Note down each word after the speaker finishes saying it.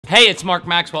Hey, it's Mark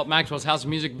Maxwell at Maxwell's House of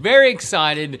Music. Very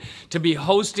excited to be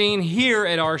hosting here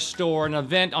at our store an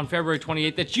event on February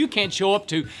 28th that you can't show up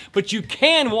to, but you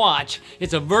can watch.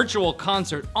 It's a virtual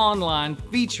concert online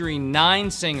featuring 9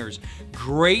 singers,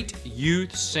 great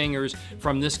youth singers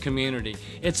from this community.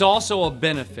 It's also a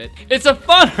benefit. It's a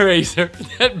fundraiser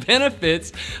that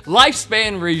benefits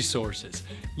Lifespan Resources.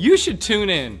 You should tune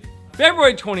in.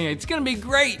 February 28th, it's gonna be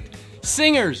great.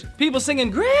 Singers, people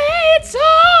singing great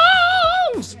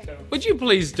songs. Would you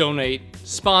please donate,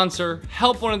 sponsor,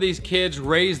 help one of these kids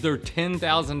raise their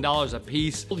 $10,000 a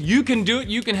piece? You can do it,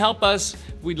 you can help us.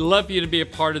 We'd love for you to be a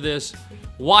part of this.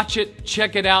 Watch it,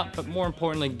 check it out, but more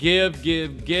importantly, give to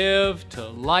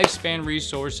Lifespan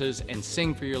Resources and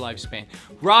sing for your lifespan.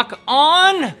 Rock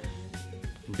on,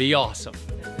 be awesome.